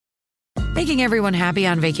Making everyone happy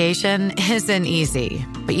on vacation isn't easy,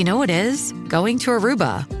 but you know what is? Going to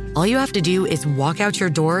Aruba. All you have to do is walk out your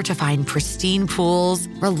door to find pristine pools,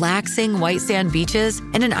 relaxing white sand beaches,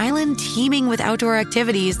 and an island teeming with outdoor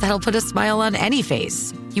activities that'll put a smile on any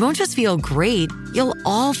face. You won't just feel great, you'll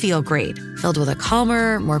all feel great, filled with a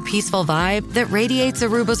calmer, more peaceful vibe that radiates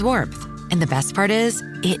Aruba's warmth. And the best part is,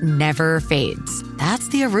 it never fades. That's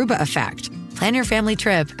the Aruba effect. Plan your family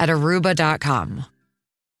trip at Aruba.com.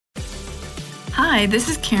 Hi, this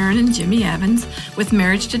is Karen and Jimmy Evans with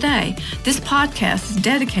Marriage Today. This podcast is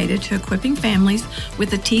dedicated to equipping families with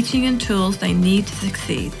the teaching and tools they need to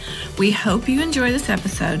succeed. We hope you enjoy this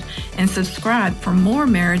episode and subscribe for more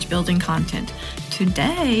marriage-building content.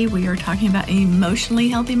 Today, we are talking about emotionally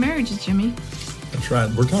healthy marriages, Jimmy. That's right.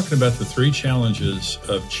 We're talking about the 3 challenges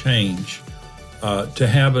of change to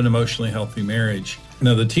have an emotionally healthy marriage.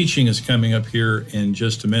 Now, the teaching is coming up here in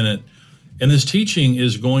just a minute. And this teaching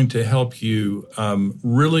is going to help you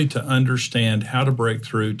really to understand how to break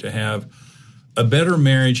through to have a better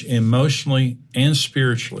marriage emotionally and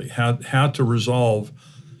spiritually, how to resolve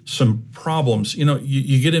some problems. You know,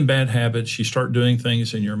 you get in bad habits, you start doing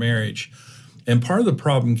things in your marriage. And part of the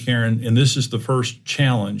problem, Karen, and this is the first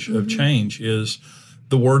challenge of change, is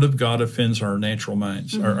the Word of God offends our natural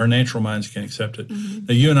minds. Our natural minds can't accept it.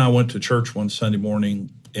 Now, you and I went to church one Sunday morning,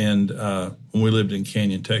 and when we lived in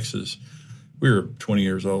Canyon, Texas, we were 20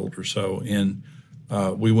 years old or so, and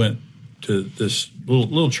we went to this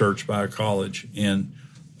little church by a college, and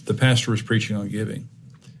the pastor was preaching on giving.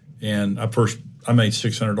 And I made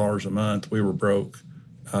 $600 a month. We were broke.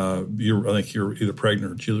 I think you were either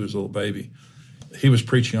pregnant or Julie was a little baby. He was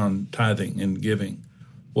preaching on tithing and giving.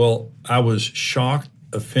 Well, I was shocked,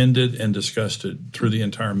 offended, and disgusted through the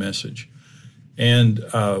entire message. And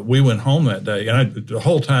we went home that day, and the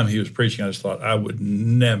whole time he was preaching, I just thought I would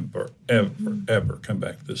never, ever come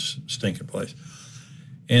back to this stinking place.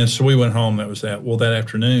 And so we went home. That was that. Well, that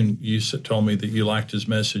afternoon, you told me that you liked his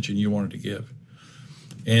message and you wanted to give.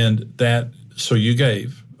 And so you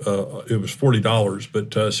gave. It was $40, but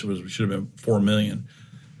to us it should have been $4 million.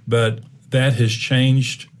 But that has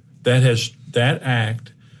changed. That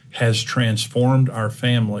act has transformed our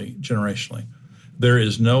family generationally. There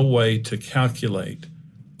is no way to calculate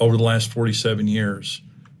over the last 47 years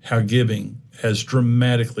how giving has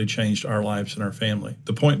dramatically changed our lives and our family.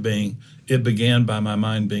 The point being, it began by my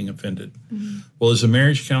mind being offended. Well, as a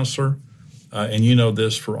marriage counselor, and you know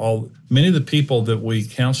this many of the people that we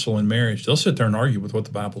counsel in marriage, they'll sit there and argue with what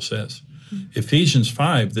the Bible says. Ephesians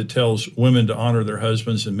 5 that tells women to honor their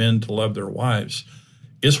husbands and men to love their wives,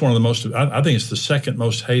 it's one of the most, I think it's the second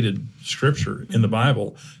most hated scripture in the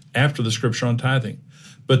Bible after the scripture on tithing.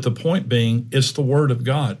 But the point being, it's the Word of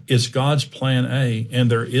God. It's God's plan A,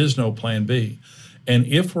 and there is no plan B. And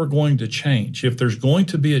if we're going to change, if there's going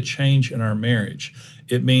to be a change in our marriage,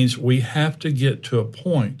 it means we have to get to a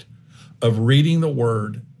point of reading the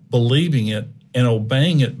Word, believing it, and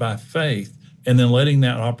obeying it by faith, and then letting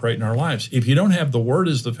that operate in our lives. If you don't have the Word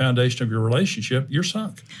as the foundation of your relationship, you're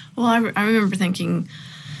sunk. Well, I remember thinking,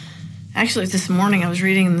 actually this morning I was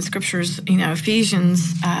reading in the scriptures,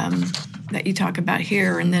 Ephesians that you talk about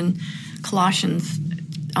here, and then Colossians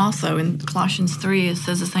also. In Colossians 3, it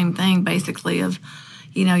says the same thing, basically, of,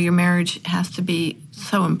 your marriage has to be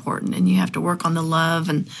so important, and you have to work on the love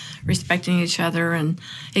and respecting each other, and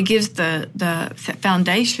it gives the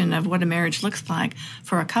foundation of what a marriage looks like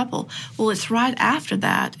for a couple. Well, it's right after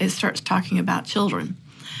that it starts talking about children.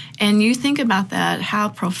 And you think about that, how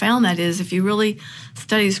profound that is if you really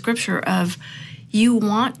study Scripture of you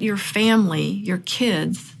want your family, your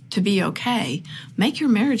kids, to be okay. Make your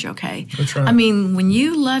marriage okay. That's right. I mean, when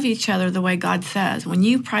you love each other the way God says, when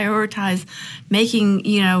you prioritize making,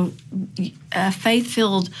 a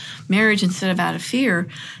faith-filled marriage instead of out of fear,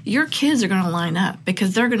 your kids are going to line up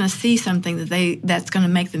because they're going to see something that's going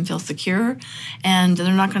to make them feel secure, and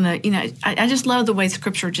they're not going to, I just love the way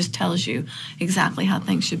Scripture just tells you exactly how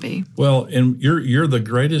things should be. Well, and you're the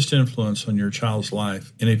greatest influence on your child's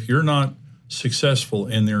life, and if you're not successful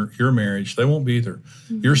in your marriage, they won't be either.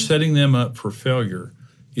 You're setting them up for failure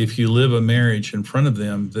if you live a marriage in front of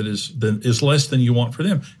them that is less than you want for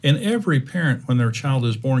them. And every parent, when their child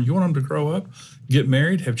is born, you want them to grow up, get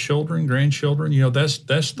married, have children, grandchildren.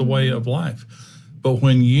 That's the way of life. But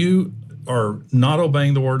when you are not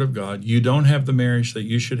obeying the Word of God, you don't have the marriage that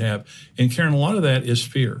you should have. And Karen, a lot of that is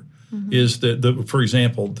fear. Is that for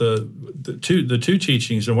example, the two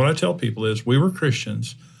teachings, and what I tell people is, we were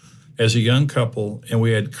Christians as a young couple, and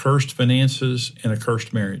we had cursed finances and a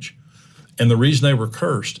cursed marriage. And the reason they were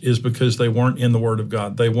cursed is because they weren't in the Word of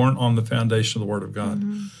God. They weren't on the foundation of the Word of God.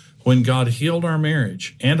 When God healed our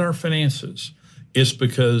marriage and our finances, it's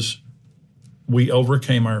because we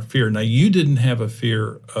overcame our fear. Now, you didn't have a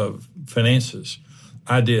fear of finances.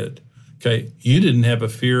 I did. Okay. You didn't have a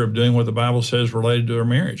fear of doing what the Bible says related to our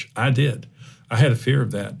marriage. I did. I had a fear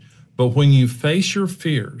of that. But when you face your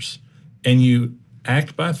fears and you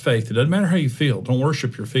act by faith, it doesn't matter how you feel. Don't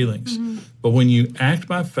worship your feelings. But when you act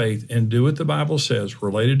by faith and do what the Bible says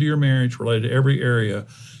related to your marriage, related to every area,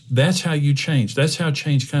 that's how you change. That's how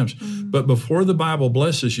change comes. But before the Bible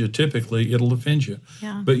blesses you, typically it'll offend you.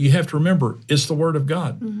 Yeah. But you have to remember, it's the Word of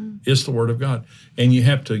God. It's the Word of God. And you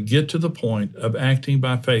have to get to the point of acting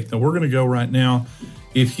by faith. Now, we're going to go right now.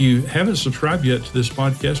 If you haven't subscribed yet to this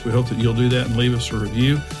podcast, we hope that you'll do that and leave us a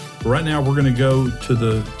review. But right now, we're going to go to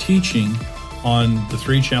the teaching on the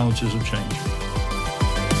 3 challenges of change.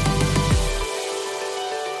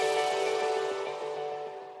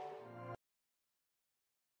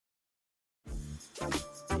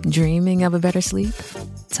 Dreaming of a better sleep?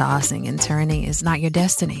 Tossing and turning is not your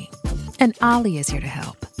destiny. And Ollie is here to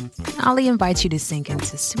help. Ollie invites you to sink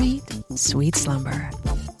into sweet, sweet slumber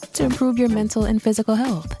to improve your mental and physical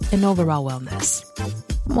health and overall wellness.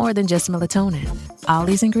 More than just melatonin,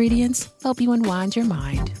 Ollie's ingredients help you unwind your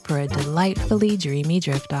mind for a delightfully dreamy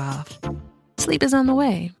drift off. Sleep is on the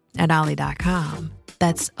way at Ollie.com.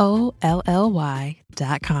 That's OLLY.com.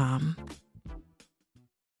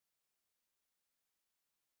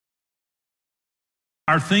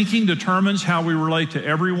 Our thinking determines how we relate to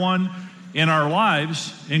everyone in our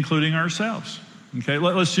lives, including ourselves. Okay,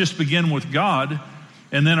 let's just begin with God,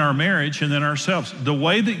 and then our marriage, and then ourselves. The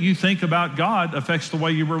way that you think about God affects the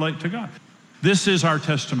way you relate to God. This is our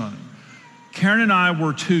testimony. Karen and I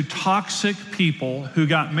were 2 toxic people who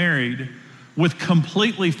got married with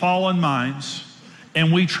completely fallen minds,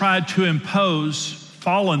 and we tried to impose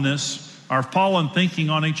fallenness, our fallen thinking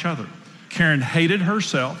on each other. Karen hated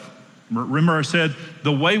herself. Remember I said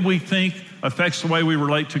the way we think affects the way we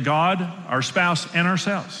relate to God, our spouse, and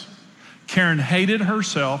ourselves. Karen hated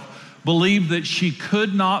herself, believed that she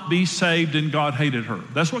could not be saved and God hated her.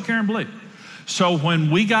 That's what Karen believed. So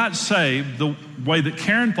when we got saved, the way that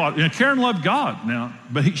Karen thought, Karen loved God now,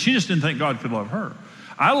 but she just didn't think God could love her.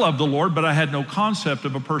 I loved the Lord, but I had no concept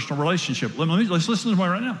of a personal relationship. Let's listen to me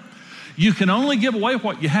right now. You can only give away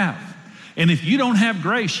what you have. And if you don't have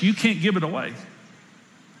grace, you can't give it away.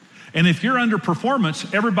 And if you're under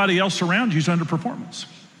performance, everybody else around you is under performance.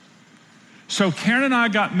 So Karen and I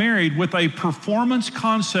got married with a performance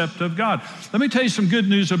concept of God. Let me tell you some good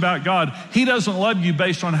news about God. He doesn't love you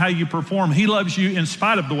based on how you perform. He loves you in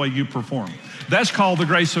spite of the way you perform. That's called the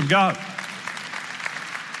grace of God.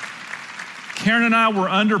 Karen and I were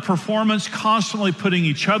under performance, constantly putting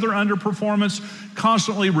each other under performance,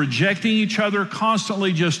 constantly rejecting each other,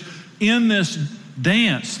 constantly just in this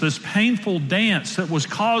dance, this painful dance that was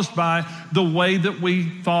caused by the way that we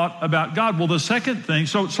thought about God. Well, the second thing,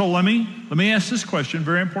 so let me ask this question,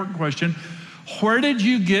 very important question. Where did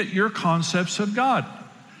you get your concepts of God?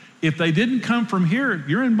 If they didn't come from here,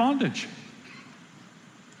 you're in bondage.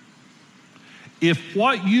 If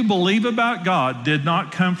what you believe about God did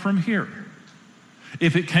not come from here,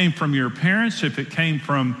 if it came from your parents, if it came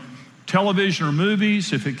from television or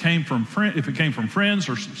movies, if it came from friends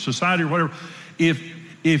or society or whatever, if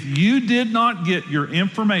you did not get your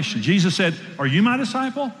information, Jesus said, "Are you my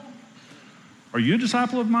disciple? Are you a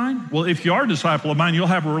disciple of mine?" Well, if you are a disciple of mine, you'll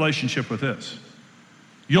have a relationship with this.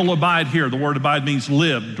 You'll abide here. The word abide means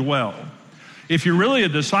live, dwell. If you're really a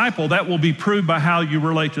disciple, that will be proved by how you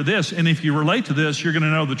relate to this. And if you relate to this, you're going to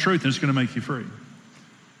know the truth and it's going to make you free.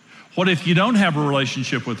 What if you don't have a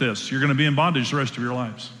relationship with this? You're going to be in bondage the rest of your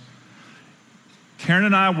lives. Karen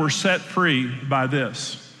and I were set free by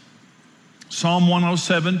this. Psalm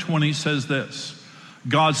 107:20 says this: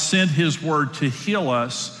 God sent his word to heal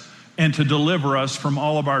us and to deliver us from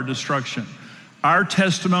all of our destruction. Our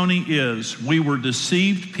testimony is we were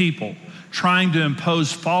deceived people trying to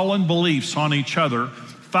impose fallen beliefs on each other,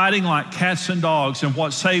 fighting like cats and dogs, and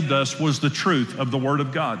what saved us was the truth of the word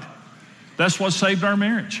of God. That's what saved our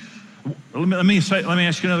marriage. Let me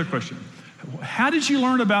ask you another question. How did you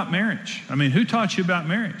learn about marriage? I mean, who taught you about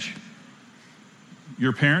marriage?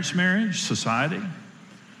 Your parents' marriage, society?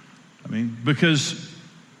 I mean, because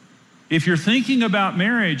if your thinking about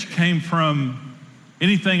marriage came from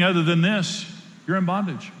anything other than this, you're in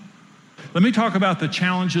bondage. Let me talk about the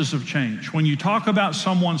challenges of change. When you talk about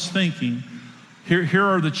someone's thinking, here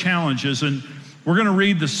are the challenges, and we're going to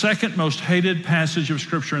read the second most hated passage of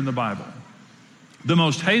Scripture in the Bible. The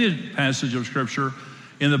most hated passage of Scripture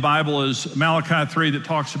in the Bible is Malachi 3 that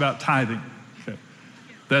talks about tithing. Okay.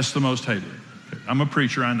 That's the most hated. Okay. I'm a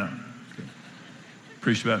preacher, I know. Okay.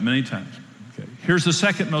 Preached about it many times. Okay. Here's the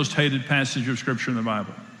second most hated passage of Scripture in the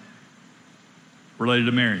Bible related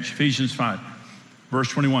to marriage, Ephesians 5. Verse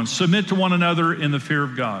 21, submit to one another in the fear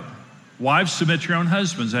of God. Wives, submit to your own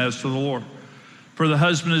husbands as to the Lord. For the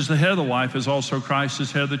husband is the head of the wife, as also Christ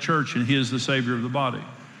is head of the church, and he is the Savior of the body.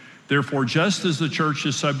 Therefore, just as the church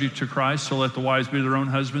is subject to Christ, so let the wives be their own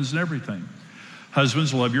husbands in everything.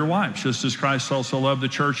 Husbands, love your wives, just as Christ also loved the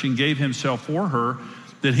church and gave himself for her,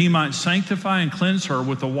 that he might sanctify and cleanse her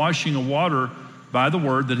with the washing of water by the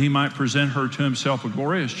word, that he might present her to himself a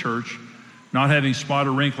glorious church, not having spot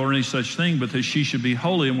or wrinkle or any such thing, but that she should be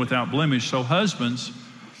holy and without blemish. So husbands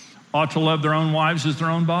ought to love their own wives as their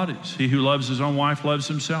own bodies. He who loves his own wife loves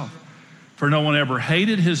himself. For no one ever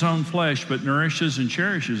hated his own flesh, but nourishes and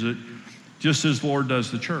cherishes it, just as the Lord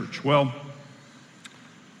does the church. Well,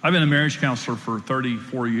 I've been a marriage counselor for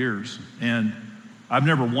 34 years, and I've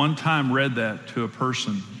never one time read that to a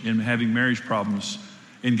person in having marriage problems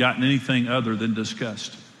and gotten anything other than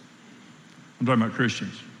disgust. I'm talking about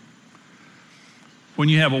Christians. When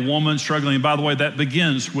you have a woman struggling, and by the way, that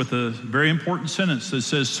begins with a very important sentence that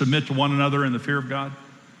says, submit to one another in the fear of God.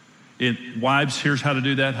 Wives, here's how to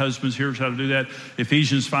do that. Husbands, here's how to do that.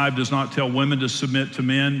 Ephesians 5 does not tell women to submit to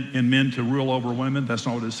men and men to rule over women. That's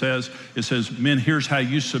not what it says. It says, men, here's how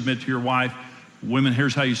you submit to your wife. Women,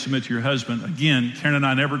 here's how you submit to your husband. Again, Karen and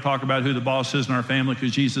I never talk about who the boss is in our family,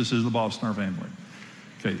 because Jesus is the boss in our family.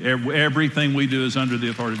 Okay, everything we do is under the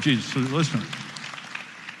authority of Jesus. So listen.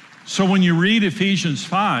 So when you read Ephesians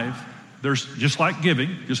 5, there's just like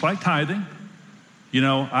giving, just like tithing. You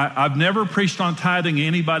know, I've never preached on tithing,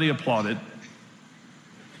 anybody applauded.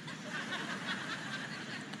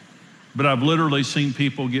 But I've literally seen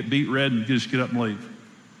people get beat red and just get up and leave.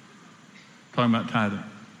 Talking about tithing.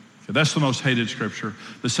 Okay, that's the most hated scripture.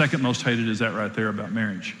 The second most hated is that right there about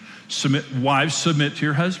marriage. Wives, submit to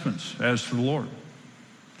your husbands as to the Lord.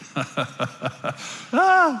 I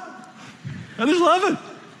just love it.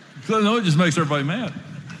 I know it just makes everybody mad.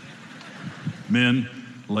 Men,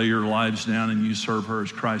 lay your lives down and you serve her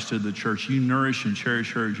as Christ did the church. You nourish and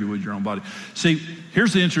cherish her as you would your own body. See,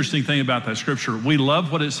 here's the interesting thing about that scripture. We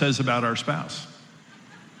love what it says about our spouse.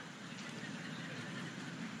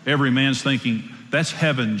 Every man's thinking, that's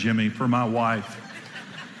heaven, Jimmy, for my wife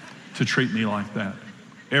to treat me like that.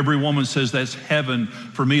 Every woman says that's heaven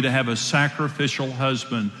for me to have a sacrificial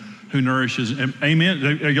husband who nourishes.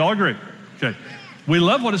 Amen? Y'all agree? Okay. We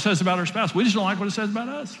love what it says about our spouse. We just don't like what it says about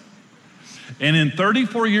us. And in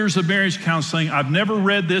 34 years of marriage counseling, I've never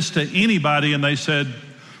read this to anybody and they said,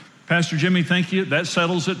 Pastor Jimmy, thank you. That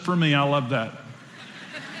settles it for me. I love that.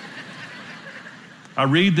 I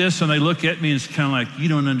read this and they look at me and it's kind of like, you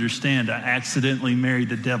don't understand. I accidentally married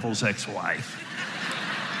the devil's ex-wife.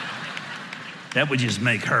 That would just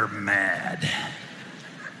make her mad.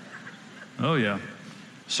 Oh, yeah.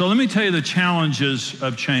 So let me tell you the challenges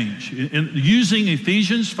of change. Using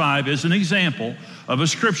Ephesians 5 as an example of a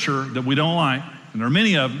scripture that we don't like, and there are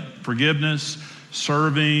many of them, forgiveness,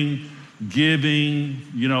 serving, giving,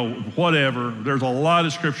 whatever. There's a lot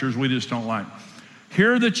of scriptures we just don't like.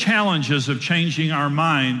 Here are the challenges of changing our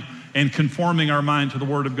mind and conforming our mind to the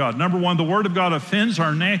Word of God. Number one, the Word of God offends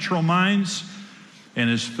our natural minds and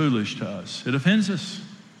is foolish to us. It offends us.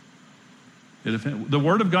 The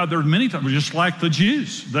Word of God, there are many times, just like the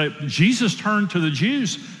Jews. Jesus turned to the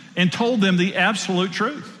Jews and told them the absolute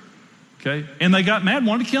truth. Okay? And they got mad and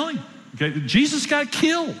wanted to kill him. Okay? Jesus got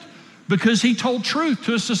killed because he told truth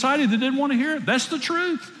to a society that didn't want to hear it. That's the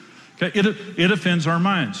truth. Okay? It offends our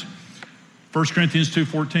minds. 1 Corinthians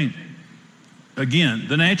 2:14. Again,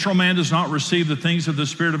 the natural man does not receive the things of the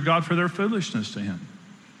Spirit of God, for their foolishness to him.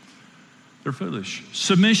 They're foolish.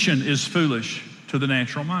 Submission is foolish to the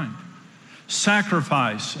natural mind.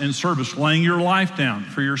 Sacrifice and service, laying your life down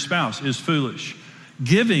for your spouse, is foolish.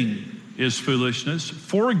 Giving is foolishness.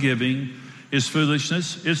 Forgiving is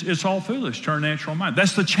foolishness. It's all foolish to our natural mind.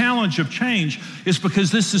 That's the challenge of change, is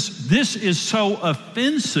because this is so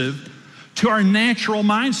offensive to our natural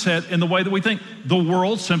mindset and the way that we think. The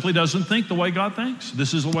world simply doesn't think the way God thinks.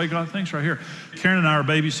 This is the way God thinks right here. Karen and I are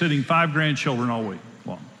babysitting 5 grandchildren all week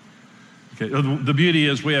long. Okay. The beauty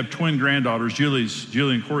is we have twin granddaughters, Julie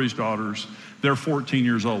and Corey's daughters. They're 14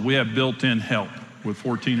 years old. We have built-in help with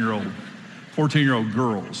 14-year-old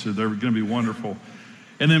girls. So they're going to be wonderful.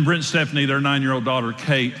 And then Brent and Stephanie, their 9-year-old daughter,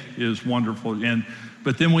 Kate, is wonderful.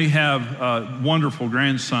 But then we have wonderful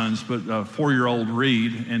grandsons, but 4-year-old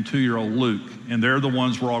Reed and 2-year-old Luke. And they're the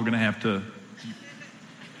ones we're all going to have to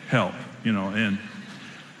help, And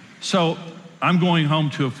so I'm going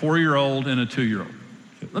home to a 4-year-old and a 2-year-old.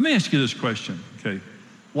 Let me ask you this question, okay?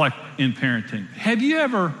 Like in parenting. Have you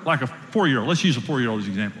ever, like a 4-year-old, let's use a 4-year-old as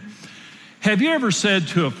an example. Have you ever said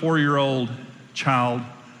to a 4-year-old child,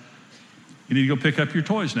 you need to go pick up your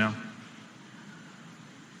toys now?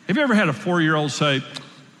 Have you ever had a 4-year-old say,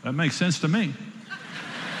 that makes sense to me?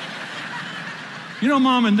 You know,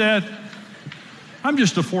 Mom and Dad, I'm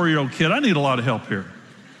just a 4-year-old kid. I need a lot of help here.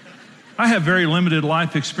 I have very limited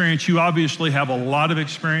life experience. You obviously have a lot of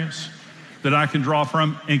experience that I can draw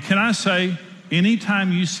from. And can I say,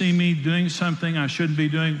 anytime you see me doing something I shouldn't be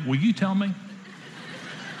doing, will you tell me?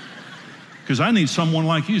 Because I need someone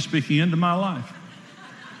like you speaking into my life.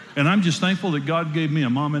 And I'm just thankful that God gave me a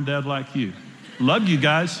mom and dad like you. Love you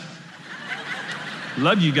guys.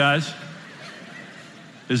 Love you guys.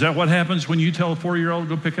 Is that what happens when you tell a 4-year-old,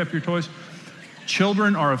 go pick up your toys?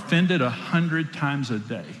 Children are offended 100 times a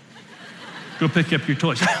day. Go pick up your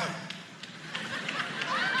toys.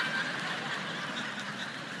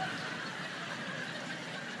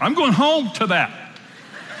 I'm going home to that.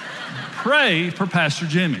 Pray for Pastor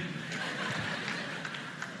Jimmy.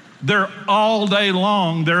 They're all day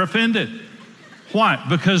long, they're offended. Why?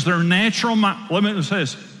 Because their natural mind. Let me say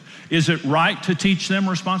this. Is it right to teach them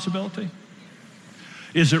responsibility?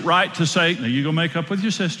 Is it right to say, now you go make up with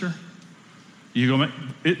your sister? You go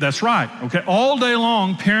make, that's right, okay? All day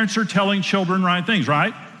long, parents are telling children right things,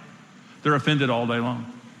 right? They're offended all day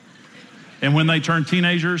long. And when they turn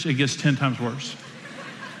teenagers, it gets 10 times worse.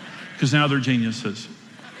 Because now they're geniuses.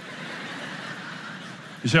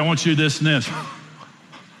 You say, I want you to do this and this.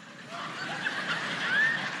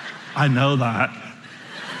 I know that.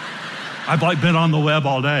 I've like been on the web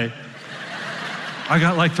all day. I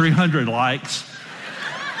got like 300 likes.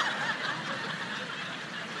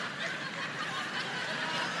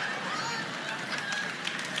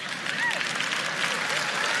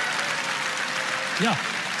 Yeah.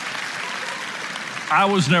 I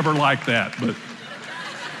was never like that, but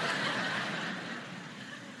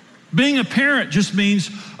being a parent just means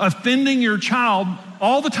offending your child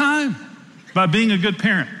all the time by being a good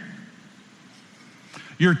parent.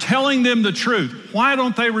 You're telling them the truth. Why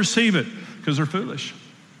don't they receive it? Because they're foolish.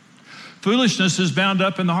 Foolishness is bound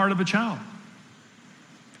up in the heart of a child.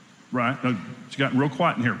 Right? No, it's gotten real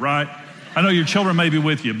quiet in here, right? I know your children may be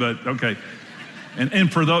with you, but okay.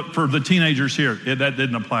 And for the teenagers here, that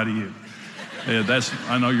didn't apply to you.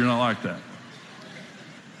 I know you're not like that.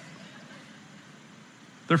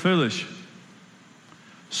 They're foolish.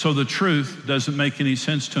 So the truth doesn't make any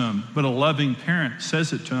sense to them, but a loving parent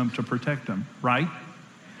says it to them to protect them, right?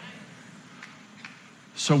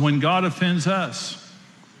 So when God offends us,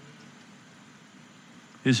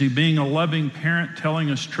 is he being a loving parent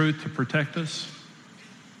telling us truth to protect us?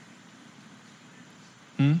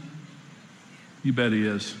 You bet he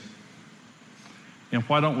is. And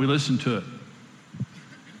why don't we listen to it?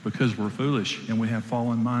 Because we're foolish and we have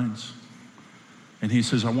fallen minds. And he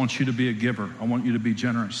says, I want you to be a giver. I want you to be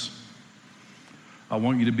generous. I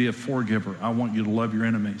want you to be a forgiver. I want you to love your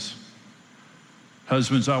enemies.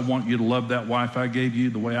 Husbands, I want you to love that wife I gave you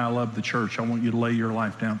the way I love the church. I want you to lay your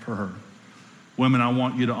life down for her. Women, I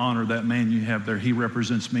want you to honor that man you have there. He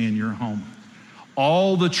represents me in your home.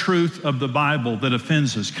 All the truth of the Bible that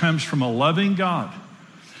offends us comes from a loving God.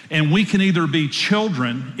 And we can either be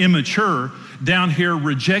children, immature, down here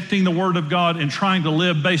rejecting the Word of God and trying to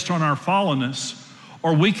live based on our fallenness,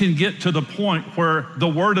 or we can get to the point where the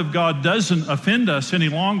Word of God doesn't offend us any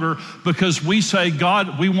longer because we say,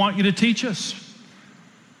 God, we want you to teach us.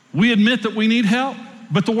 We admit that we need help,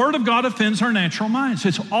 but the Word of God offends our natural minds.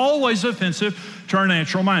 It's always offensive to our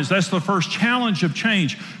natural minds. That's the first challenge of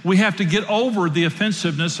change. We have to get over the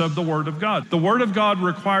offensiveness of the Word of God. The Word of God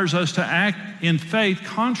requires us to act in faith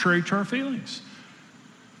contrary to our feelings.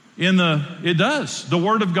 It does. The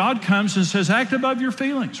Word of God comes and says, act above your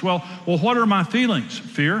feelings. Well, what are my feelings?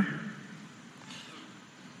 Fear.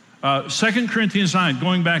 2 Corinthians 9,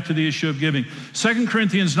 going back to the issue of giving. 2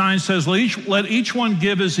 Corinthians 9 says, let each one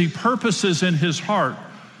give as he purposes in his heart,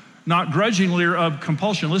 not grudgingly or of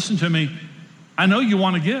compulsion. Listen to me. I know you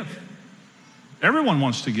want to give. Everyone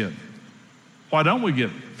wants to give. Why don't we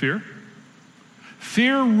give? Fear.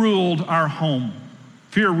 Fear ruled our home.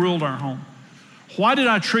 Fear ruled our home. Why did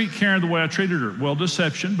I treat Karen the way I treated her? Well,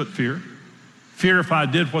 deception, but fear. Fear if I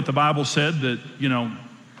did what the Bible said that,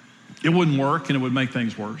 it wouldn't work and it would make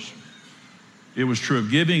things worse. It was true of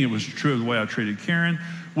giving. It was true of the way I treated Karen.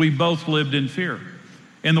 We both lived in fear.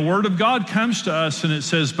 And the Word of God comes to us and it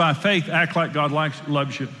says, by faith, act like God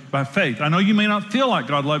loves you. By faith. I know you may not feel like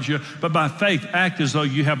God loves you, but by faith, act as though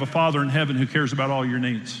you have a Father in heaven who cares about all your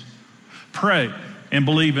needs. Pray and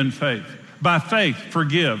believe in faith. By faith,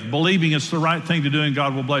 forgive, believing it's the right thing to do and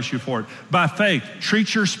God will bless you for it. By faith,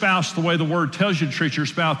 treat your spouse the way the Word tells you to treat your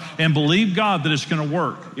spouse and believe God that it's going to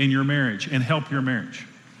work in your marriage and help your marriage.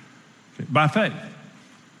 Okay. By faith.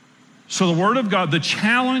 So the Word of God, the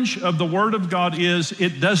challenge of the Word of God is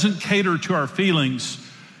it doesn't cater to our feelings.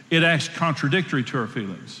 it acts contradictory to our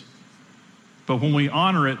feelings. But when we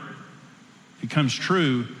honor it, it becomes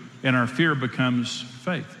true, and our fear becomes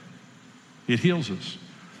faith. It heals us.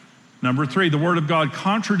 Number 3, the Word of God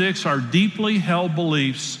contradicts our deeply held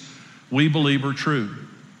beliefs we believe are true.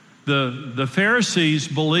 The Pharisees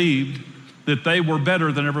believed that they were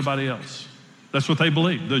better than everybody else. That's what they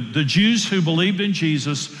believed. The Jews who believed in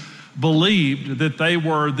Jesus believed that they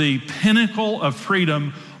were the pinnacle of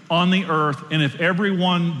freedom on the earth, and if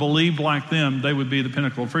everyone believed like them, they would be the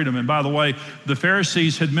pinnacle of freedom. And by the way, the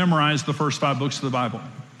Pharisees had memorized the first 5 books of the Bible,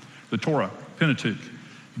 the Torah, Pentateuch.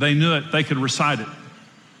 They knew it, they could recite it.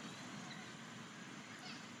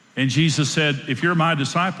 And Jesus said, if you're my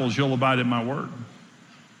disciples, you'll abide in my word.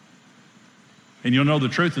 And you'll know the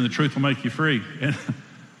truth, and the truth will make you free.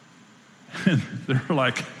 And they're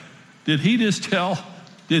like, did he just tell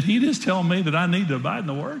me that I need to abide in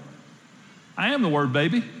the word? I am the word,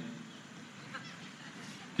 baby.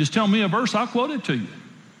 Just tell me a verse, I'll quote it to you.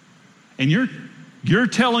 And you're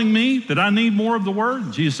telling me that I need more of the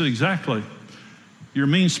word? Jesus said, exactly. You're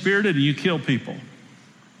mean-spirited and you kill people.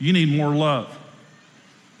 You need more love.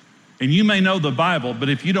 And you may know the Bible, but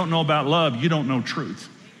if you don't know about love, you don't know truth.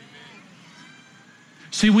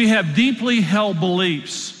 See, we have deeply held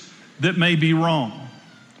beliefs that may be wrong.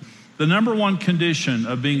 The number one condition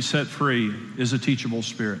of being set free is a teachable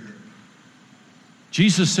spirit.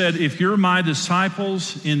 Jesus said, if you're my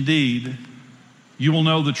disciples indeed, you will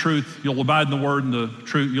know the truth, you'll abide in the word, and the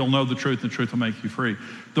truth, you'll know the truth, and the truth will make you free.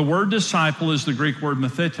 The word disciple is the Greek word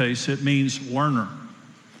mathetes. It means learner,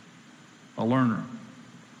 a learner.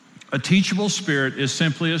 A teachable spirit is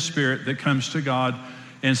simply a spirit that comes to God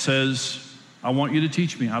and says, I want you to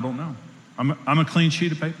teach me. I don't know. I'm a clean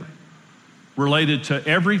sheet of paper. Related to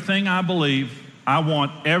everything I believe, I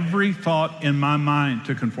want every thought in my mind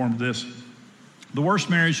to conform to this. The worst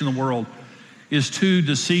marriage in the world is two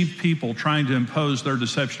deceived people trying to impose their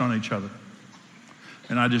deception on each other.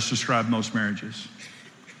 And I just described most marriages.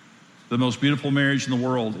 The most beautiful marriage in the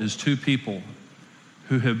world is two people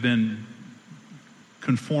who have been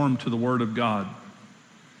conformed to the Word of God,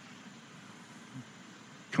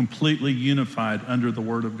 completely unified under the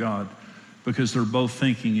Word of God, because they're both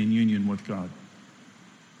thinking in union with God.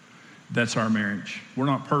 That's our marriage. We're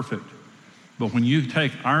not perfect. But when you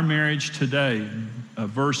take our marriage today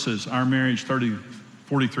versus our marriage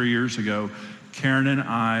 43 years ago, Karen and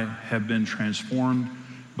I have been transformed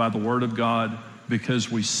by the Word of God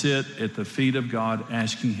because we sit at the feet of God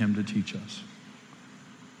asking Him to teach us,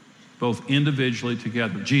 both individually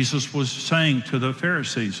together. Jesus was saying to the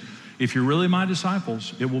Pharisees, if you're really my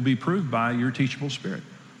disciples, it will be proved by your teachable spirit.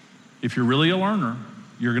 If you're really a learner,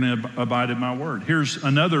 you're going to abide in my word. Here's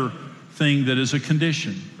another thing that is a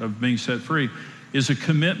condition of being set free, is a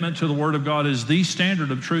commitment to the Word of God as the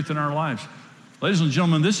standard of truth in our lives. Ladies and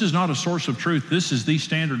gentlemen, this is not a source of truth. This is the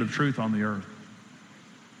standard of truth on the earth.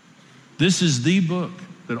 This is the book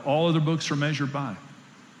that all other books are measured by.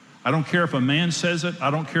 I don't care if a man says it.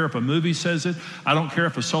 I don't care if a movie says it. I don't care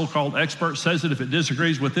if a so-called expert says it. If it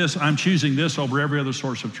disagrees with this, I'm choosing this over every other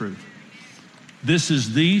source of truth. This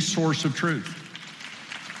is the source of truth.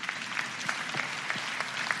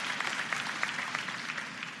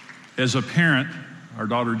 As a parent, our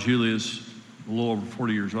daughter Julia is a little over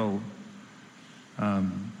 40 years old.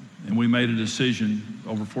 And we made a decision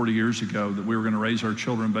over 40 years ago that we were going to raise our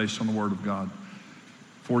children based on the Word of God.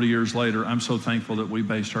 40 years later, I'm so thankful that we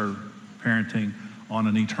based our parenting on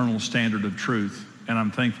an eternal standard of truth. And I'm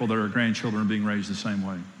thankful that our grandchildren are being raised the same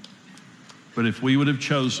way. But if we would have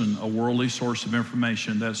chosen a worldly source of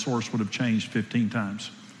information, that source would have changed 15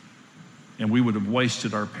 times. And we would have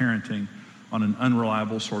wasted our parenting on an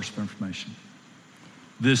unreliable source of information.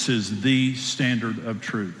 This is the standard of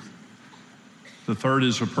truth. The third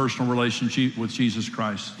is a personal relationship with Jesus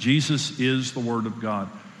Christ. Jesus is the Word of God.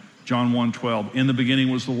 John 1:12, in the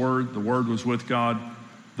beginning was the Word was with God,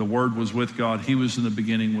 the Word was with God, He was in the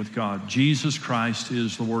beginning with God. Jesus Christ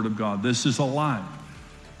is the Word of God. This is alive.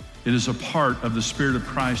 It is a part of the Spirit of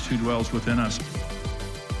Christ who dwells within us.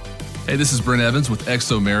 Hey, this is Brent Evans with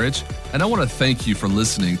XO Marriage, and I want to thank you for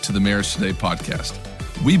listening to the Marriage Today podcast.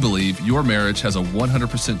 We believe your marriage has a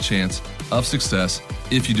 100% chance of success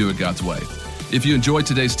if you do it God's way. If you enjoyed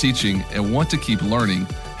today's teaching and want to keep learning,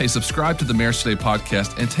 hey, subscribe to the Marriage Today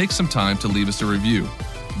podcast and take some time to leave us a review.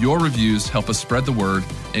 Your reviews help us spread the word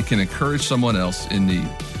and can encourage someone else in need.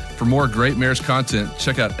 For more great marriage content,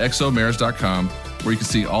 check out xomarriage.com, where you can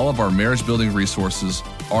see all of our marriage building resources,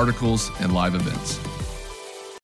 articles, and live events.